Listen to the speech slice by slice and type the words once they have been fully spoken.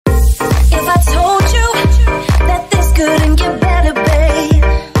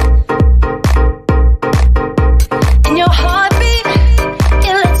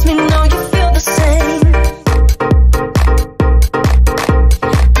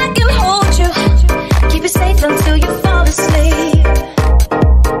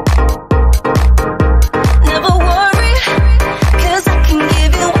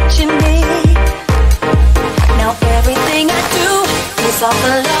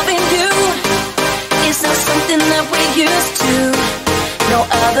It's not something that we're used to. No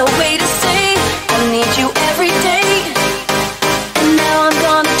other way to say I need you every day. And now I'm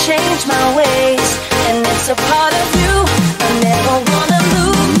gonna change my ways, and it's a part of you I never wanna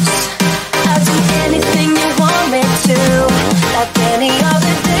lose. I'll do anything you want me to, like any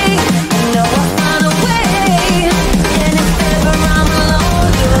other day. You know I'll find a way. And if ever I'm alone,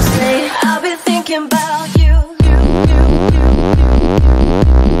 you'll say I've been thinking about you.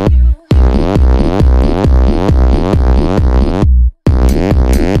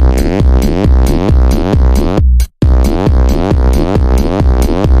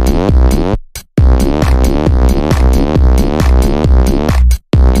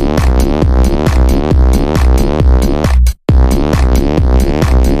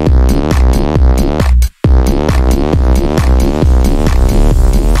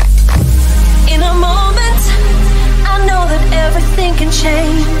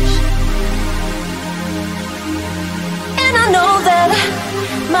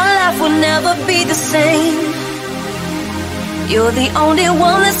 You're the only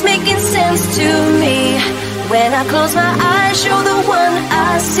one that's making sense to me. When I close my eyes, you're the one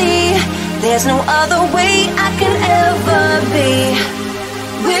I see. There's no other way I can ever be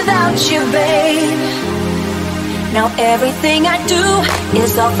without you, babe. Now everything I do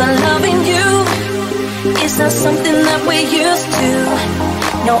is all for loving you. It's not something that we're used to.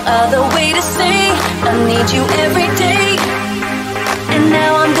 No other way to say I need you every day. And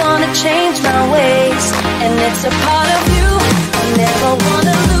now I'm gonna change my ways, and it's a part of you I never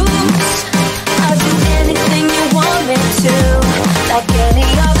wanna lose. I'll do anything you want me to, like any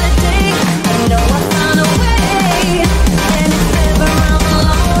other day. I know I'll find a way. And if ever I'm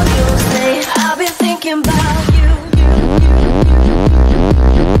alone, you'll say I've been thinking about you.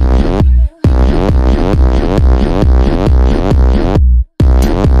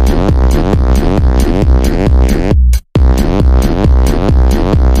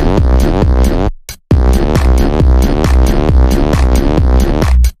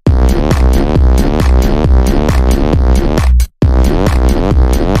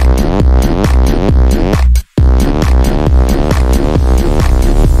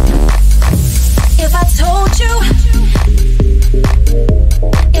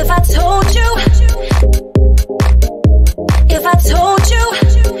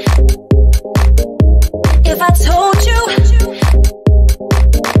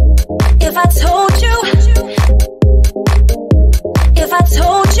 If I told